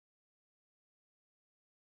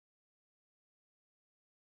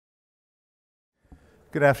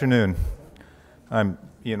Good afternoon. I'm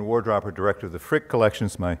Ian Wardropper, Director of the Frick Collection.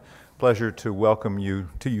 It's my pleasure to welcome you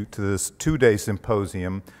to this two-day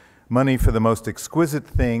symposium, Money for the Most Exquisite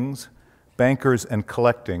Things, Bankers and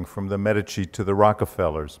Collecting from the Medici to the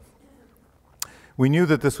Rockefellers. We knew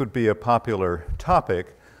that this would be a popular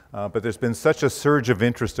topic, but there's been such a surge of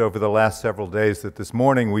interest over the last several days that this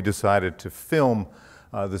morning we decided to film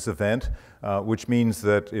this event, which means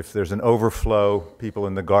that if there's an overflow, people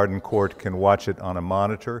in the garden court can watch it on a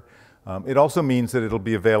monitor. It also means that it'll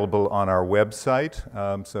be available on our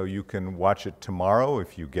website, so you can watch it tomorrow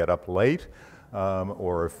if you get up late,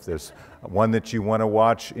 or if there's one that you want to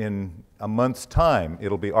watch in a month's time,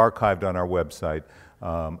 it'll be archived on our website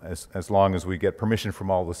as long as we get permission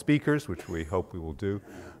from all the speakers, which we hope we will do.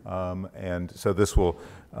 And so this will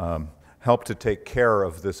help to take care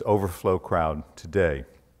of this overflow crowd today.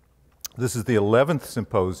 This is the 11th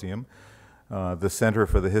symposium the Center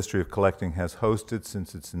for the History of Collecting has hosted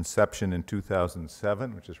since its inception in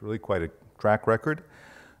 2007, which is really quite a track record.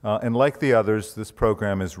 And like the others, this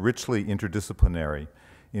program is richly interdisciplinary,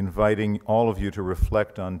 inviting all of you to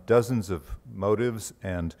reflect on dozens of motives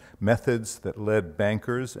and methods that led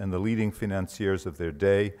bankers and the leading financiers of their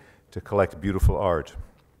day to collect beautiful art.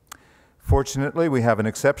 Fortunately, we have an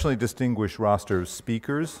exceptionally distinguished roster of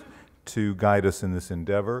speakers to guide us in this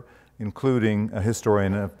endeavor, including a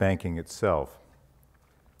historian of banking itself.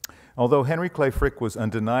 Although Henry Clay Frick was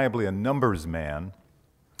undeniably a numbers man,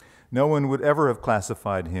 no one would ever have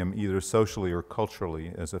classified him either socially or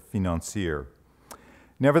culturally as a financier.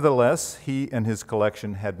 Nevertheless, he and his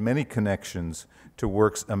collection had many connections to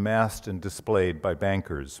works amassed and displayed by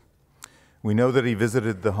bankers. We know that he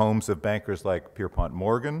visited the homes of bankers like Pierpont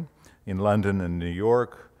Morgan in London and New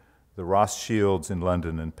York, the Rothschilds in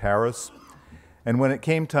London and Paris, and when it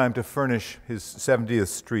came time to furnish his 70th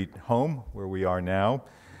Street home, where we are now,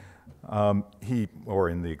 we're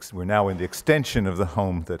now in the extension of the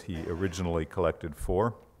home that he originally collected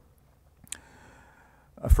for.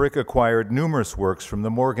 Frick acquired numerous works from the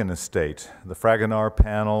Morgan estate, the Fragonard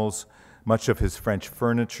panels, much of his French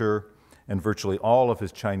furniture, and virtually all of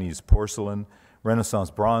his Chinese porcelain, Renaissance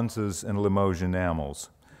bronzes, and Limoges enamels.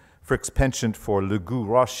 Frick's penchant for Le Goût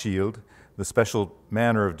Rothschild, the special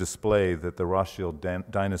manner of display that the Rothschild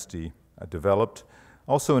dynasty developed,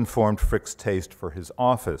 also informed Frick's taste for his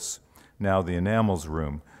office, now the enamels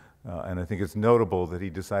room. And I think it's notable that he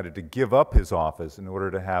decided to give up his office in order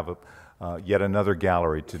to have yet another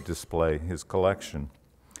gallery to display his collection.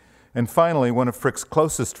 And finally, one of Frick's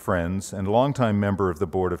closest friends and longtime member of the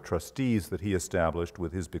Board of Trustees that he established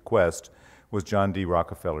with his bequest was John D.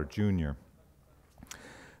 Rockefeller, Jr.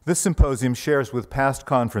 This symposium shares with past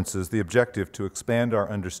conferences the objective to expand our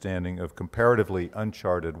understanding of comparatively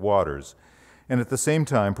uncharted waters, and at the same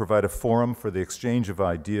time provide a forum for the exchange of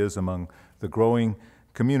ideas among the growing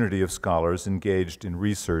community of scholars engaged in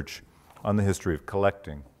research on the history of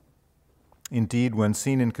collecting. Indeed, when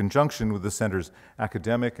seen in conjunction with the Center's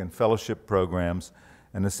academic and fellowship programs,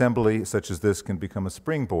 an assembly such as this can become a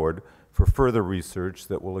springboard for further research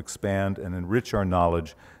that will expand and enrich our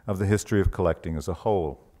knowledge of the history of collecting as a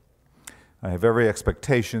whole. I have every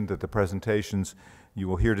expectation that the presentations you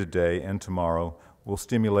will hear today and tomorrow will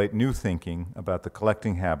stimulate new thinking about the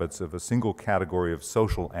collecting habits of a single category of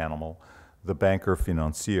social animal, the banker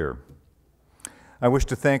financier. I wish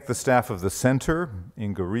to thank the staff of the Center,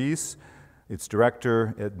 Inge, its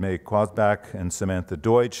director, Edme Quasbach, and Samantha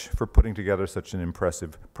Deutsch for putting together such an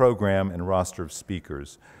impressive program and roster of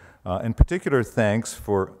speakers. In particular, thanks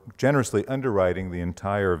for generously underwriting the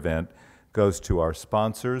entire event goes to our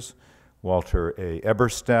sponsors, Walter A.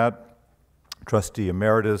 Eberstadt, trustee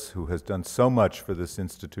emeritus, who has done so much for this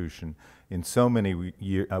institution in so many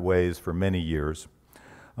ways for many years,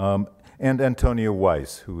 and Antonia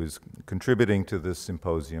Weiss, who is contributing to this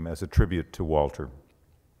symposium as a tribute to Walter.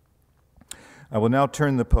 I will now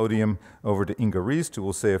turn the podium over to Inge Reist, who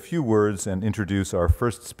will say a few words and introduce our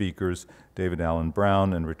first speakers, David Allen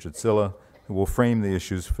Brown and Richard Zilla, who will frame the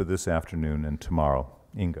issues for this afternoon and tomorrow.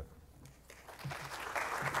 Inge.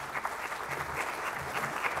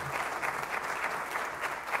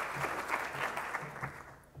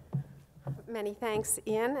 Many thanks,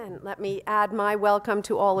 Ian, and let me add my welcome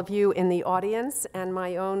to all of you in the audience and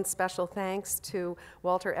my own special thanks to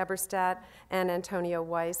Walter Eberstadt and Antonia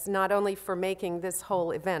Weiss, not only for making this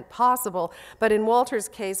whole event possible, but in Walter's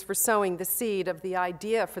case for sowing the seed of the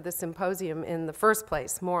idea for the symposium in the first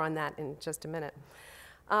place. More on that in just a minute.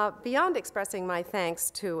 Beyond expressing my thanks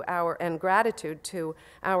to and gratitude to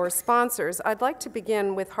our sponsors, I'd like to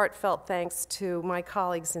begin with heartfelt thanks to my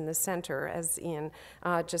colleagues in the center, as Ian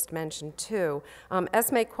just mentioned too.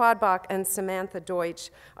 Esme Quadbach and Samantha Deutsch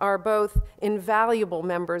are both invaluable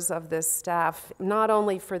members of this staff, not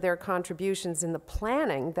only for their contributions in the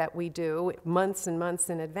planning that we do months and months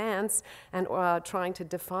in advance, and trying to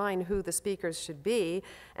define who the speakers should be,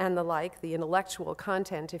 and the like, the intellectual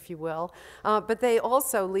content, if you will, but they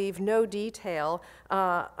also leave no detail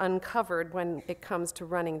uncovered when it comes to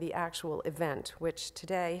running the actual event, which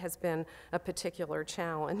today has been a particular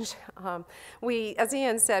challenge. As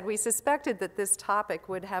Ian said, we suspected that this topic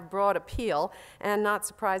would have broad appeal, and not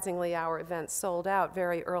surprisingly, our event sold out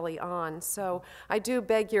very early on. So I do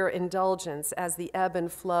beg your indulgence as the ebb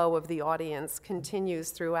and flow of the audience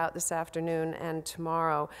continues throughout this afternoon and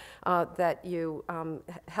tomorrow, that you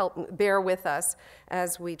help bear with us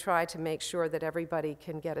as we try to make sure that everybody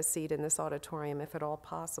can get a seat in this auditorium if at all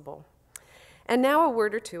possible. And now a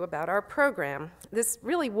word or two about our program. This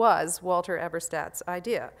really was Walter Eberstadt's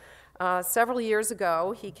idea. Several years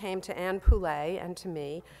ago, he came to Anne Poulet and to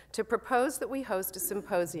me to propose that we host a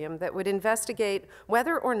symposium that would investigate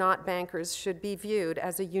whether or not bankers should be viewed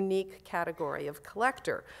as a unique category of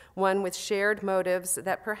collector, one with shared motives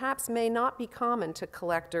that perhaps may not be common to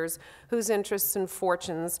collectors whose interests and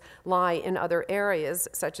fortunes lie in other areas,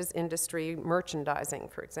 such as industry, merchandising,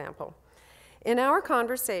 for example. In our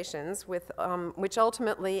conversations, which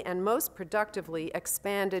ultimately and most productively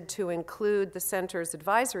expanded to include the Center's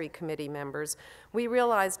advisory committee members, we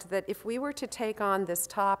realized that if we were to take on this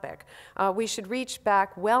topic, we should reach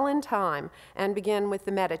back well in time and begin with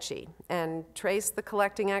the Medici and trace the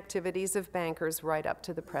collecting activities of bankers right up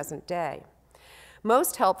to the present day.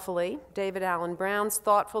 Most helpfully, David Allen Brown's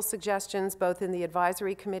thoughtful suggestions, both in the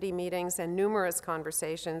advisory committee meetings and numerous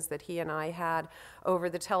conversations that he and I had over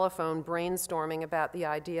the telephone brainstorming about the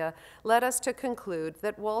idea, led us to conclude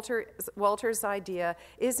that Walter's idea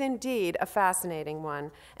is indeed a fascinating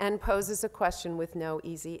one and poses a question with no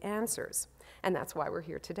easy answers. And that's why we're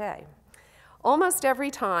here today. Almost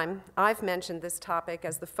every time I've mentioned this topic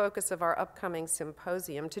as the focus of our upcoming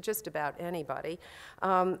symposium to just about anybody,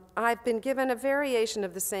 I've been given a variation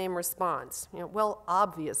of the same response. Well,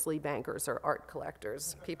 obviously bankers are art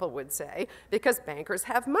collectors, people would say, because bankers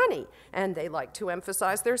have money and they like to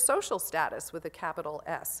emphasize their social status with a capital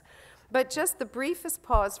S. But just the briefest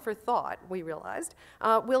pause for thought, we realized,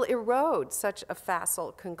 will erode such a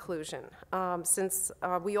facile conclusion, since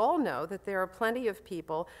we all know that there are plenty of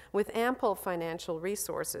people with ample financial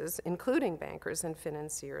resources, including bankers and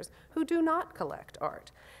financiers, who do not collect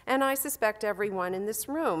art. And I suspect everyone in this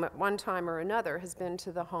room at one time or another has been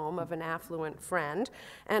to the home of an affluent friend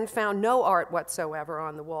and found no art whatsoever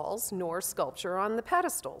on the walls, nor sculpture on the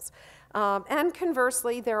pedestals. And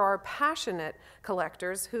conversely, there are passionate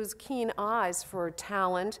collectors whose keen eyes for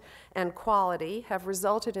talent and quality have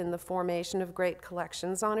resulted in the formation of great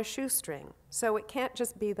collections on a shoestring. So it can't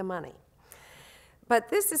just be the money. But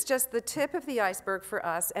this is just the tip of the iceberg for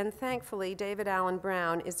us, and thankfully David Allen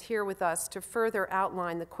Brown is here with us to further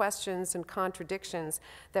outline the questions and contradictions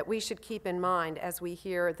that we should keep in mind as we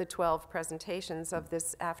hear the 12 presentations of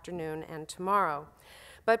this afternoon and tomorrow.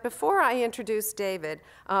 But before I introduce David,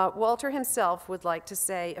 Walter himself would like to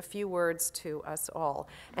say a few words to us all.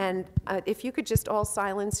 And if you could just all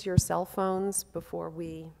silence your cell phones before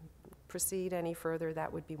we proceed any further,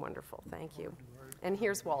 that would be wonderful. Thank you. And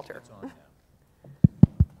here's Walter.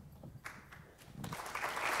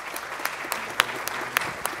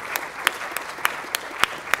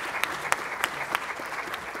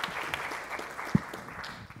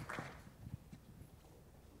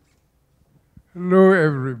 Hello,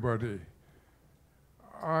 everybody.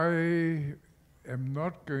 I am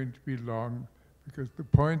not going to be long because the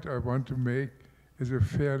point I want to make is a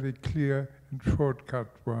fairly clear and shortcut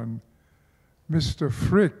one. Mr.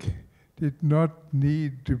 Frick did not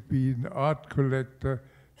need to be an art collector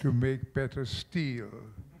to make better steel.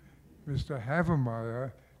 Mr.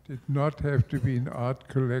 Havemeyer did not have to be an art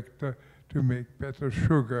collector to make better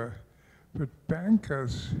sugar. But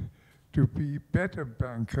bankers, to be better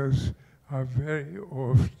bankers, are very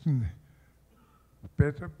often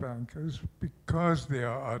better bankers because they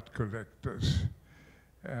are art collectors.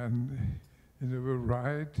 And in a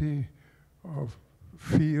variety of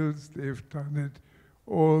fields, they've done it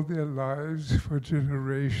all their lives for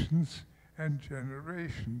generations and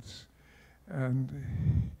generations.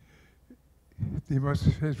 And they must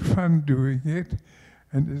have had fun doing it.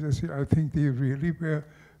 And as I say, I think they really were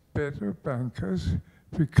better bankers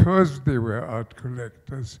because they were art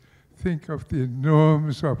collectors. Think of the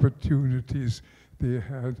enormous opportunities they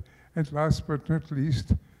had And last but not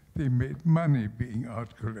least, they made money being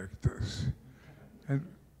art collectors. And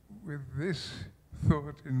with this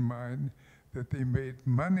thought in mind, that they made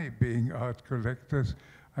money being art collectors,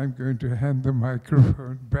 I'm going to hand the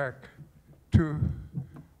microphone back to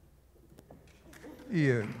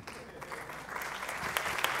Ian.